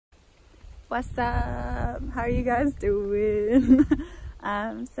What's up? How are you guys doing?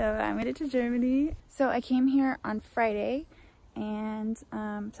 So I made it to Germany. So I came here on Friday, and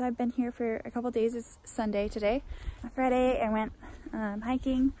so I've been here for a couple days. It's Sunday today. On Friday I went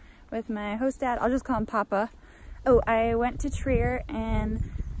hiking with my host dad. I'll just call him Papa. Oh, I went to Trier and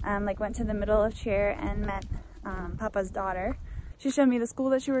went to the middle of Trier and met Papa's daughter. She showed me the school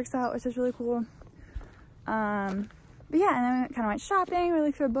that she works at, which is really cool. But yeah, and then we kind of went shopping. We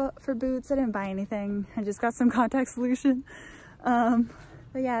looked for boots. I didn't buy anything. I just got some contact solution. But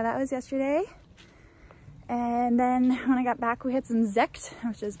yeah, that was yesterday. And then when I got back, we had some Sekt,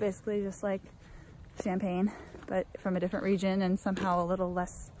 which is basically just like champagne, but from a different region and somehow a little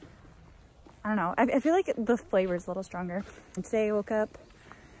less, I don't know. I feel like the flavor is a little stronger. And today I woke up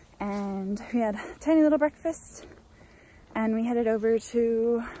and we had a tiny little breakfast and we headed over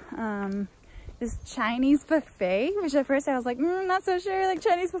to this Chinese buffet, which at first I was like, not so sure, like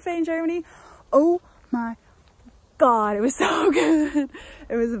Chinese buffet in Germany. Oh my God, it was so good.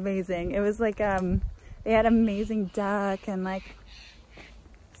 It was amazing. It was like, they had amazing duck and like,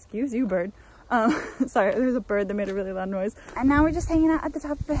 excuse you, bird. Sorry, there's a bird that made a really loud noise. And now we're just hanging out at the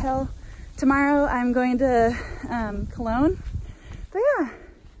top of the hill. Tomorrow I'm going to Cologne. But yeah,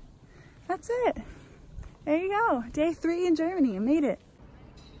 that's it. There you go. Day 3 in Germany. I made it.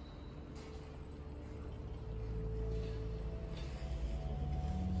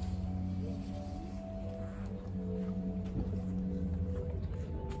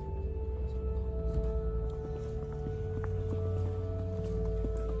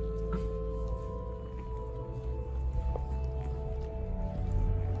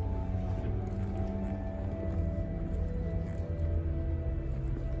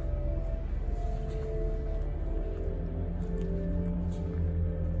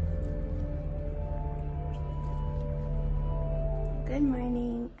 Good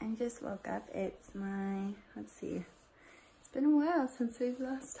morning. I just woke up. It's my, let's see, it's been a while since we've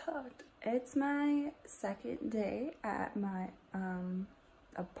last talked. It's my second day at my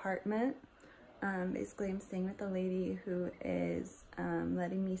apartment. Basically I'm staying with a lady who is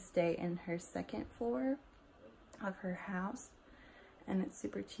letting me stay in her second floor of her house, and it's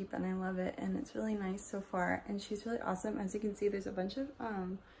super cheap and I love it, and it's really nice so far, and she's really awesome. As you can see, there's a bunch of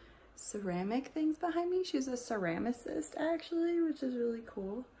ceramic things behind me. She's a ceramicist actually, which is really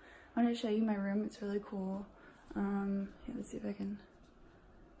cool. I want to show you my room. It's really cool. Here, let's see if I can.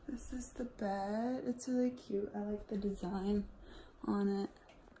 This is the bed. It's really cute. I like the design on it.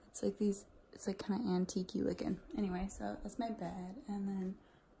 It's like these, it's like kind of antique-y looking. Anyway, so that's my bed, and then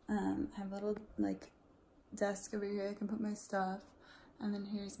I have a little like desk over here. I can put my stuff, and then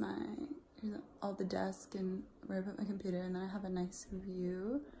here's all the desk and where I put my computer, and then I have a nice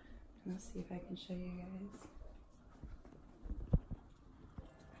view. Let's see if I can show you guys.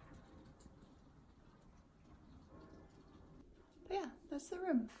 But yeah, that's the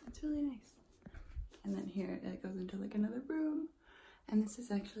room. It's really nice. And then here it goes into like another room. And this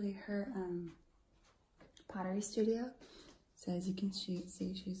is actually her pottery studio. So as you can see,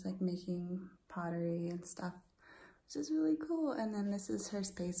 she's like making pottery and stuff, which is really cool. And then this is her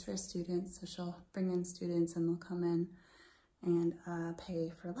space for students. So she'll bring in students and they'll come in and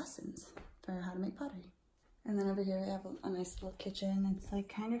pay for lessons for how to make pottery. And then over here we have a nice little kitchen. It's like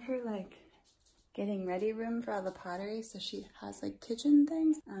kind of her like getting ready room for all the pottery. So she has like kitchen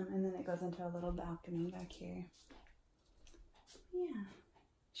things, and then it goes into a little balcony back here. Yeah,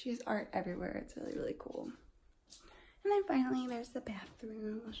 she has art everywhere. It's really, really cool. And then finally there's the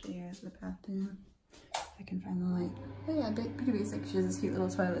bathroom. I'll show you guys the bathroom if I can find the light. But yeah, pretty basic. She has this cute little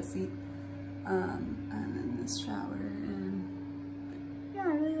toilet seat, and then this shower.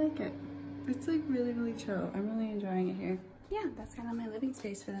 I really like it. It's like really, really chill. I'm really enjoying it here. Yeah, that's kind of my living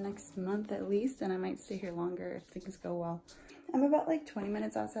space for the next month at least, and I might stay here longer if things go well. I'm about like 20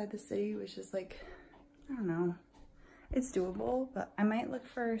 minutes outside the city, which is like, I don't know, it's doable, but I might look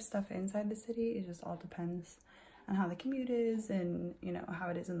for stuff inside the city. It just all depends on how the commute is, and you know, how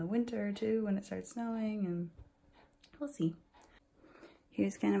it is in the winter too, when it starts snowing, and we'll see.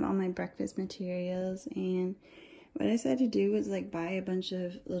 Here's kind of all my breakfast materials, and what I decided to do was like buy a bunch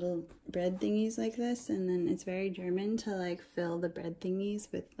of little bread thingies like this, and then it's very German to like fill the bread thingies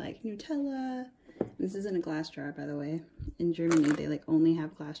with like Nutella. This isn't a glass jar, by the way. In Germany, they like only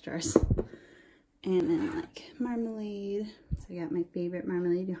have glass jars. And then like marmalade. So I got my favorite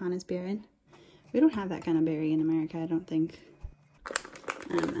marmalade, Johannisbeeren. We don't have that kind of berry in America, I don't think.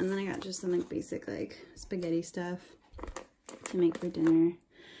 And then I got just some like basic like spaghetti stuff to make for dinner.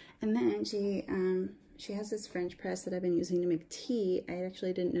 And then she has this French press that I've been using to make tea. I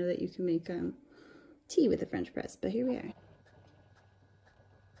actually didn't know that you can make tea with a French press, but here we are.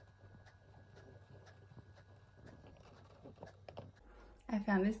 I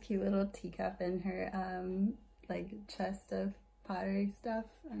found this cute little teacup in her like chest of pottery stuff,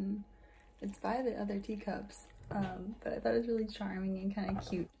 and it's by the other teacups, but I thought it was really charming and kind of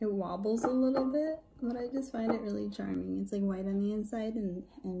cute. It wobbles a little bit, but I just find it really charming. It's like white on the inside and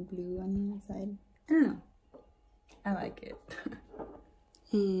blue on the outside. I don't know, I like it.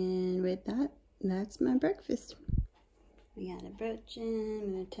 And with that, that's my breakfast. We got a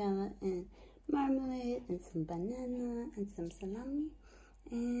broochen with Nutella and marmalade and some banana and some salami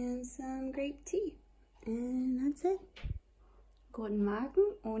and some grape tea. And that's it. Guten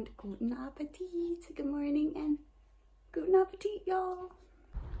Morgen und guten Appetit. Good morning and guten Appetit, y'all.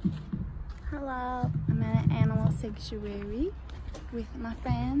 Hello, I'm at an animal sanctuary with my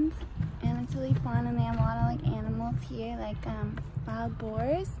friends, and it's really fun, and they have a lot of like animals here, like wild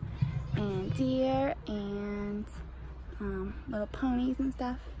boars and deer and little ponies and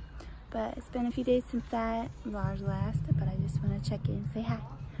stuff. But it's been a few days since that vlog last, but I just want to check in and say hi.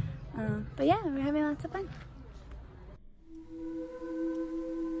 But yeah, we're having lots of fun.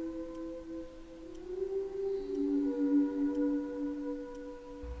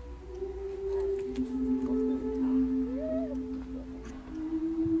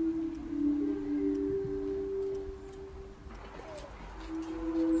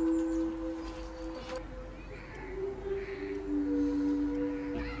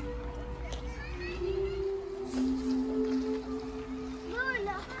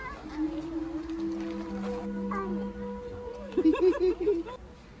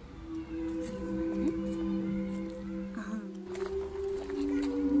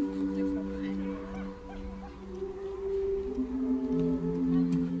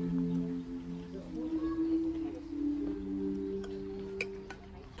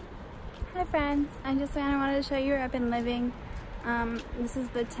 Hi friends, I just wanted to show you where I've been living. This is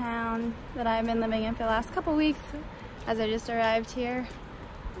the town that I've been living in for the last couple weeks as I just arrived here.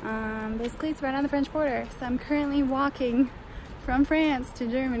 Basically it's right on the French border, so I'm currently walking from France to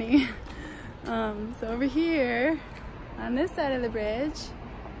Germany. So over here on this side of the bridge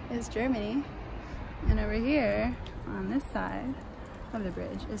is Germany, and over here on this side of the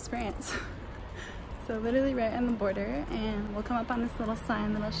bridge is France. So literally right on the border, and we'll come up on this little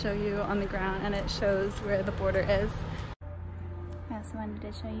sign that I'll show you on the ground, and it shows where the border is. I also wanted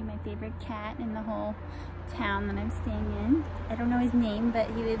to show you my favorite cat in the whole town that I'm staying in. I don't know his name, but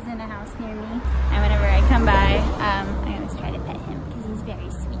he lives in a house near me, and whenever I come by, I always try to pet him because he's very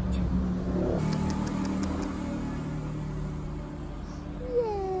sweet.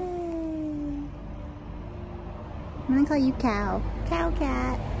 Yay! I'm gonna call you Cow. Cow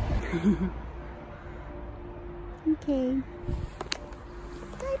Cat. Okay.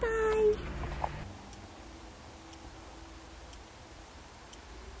 Bye-bye.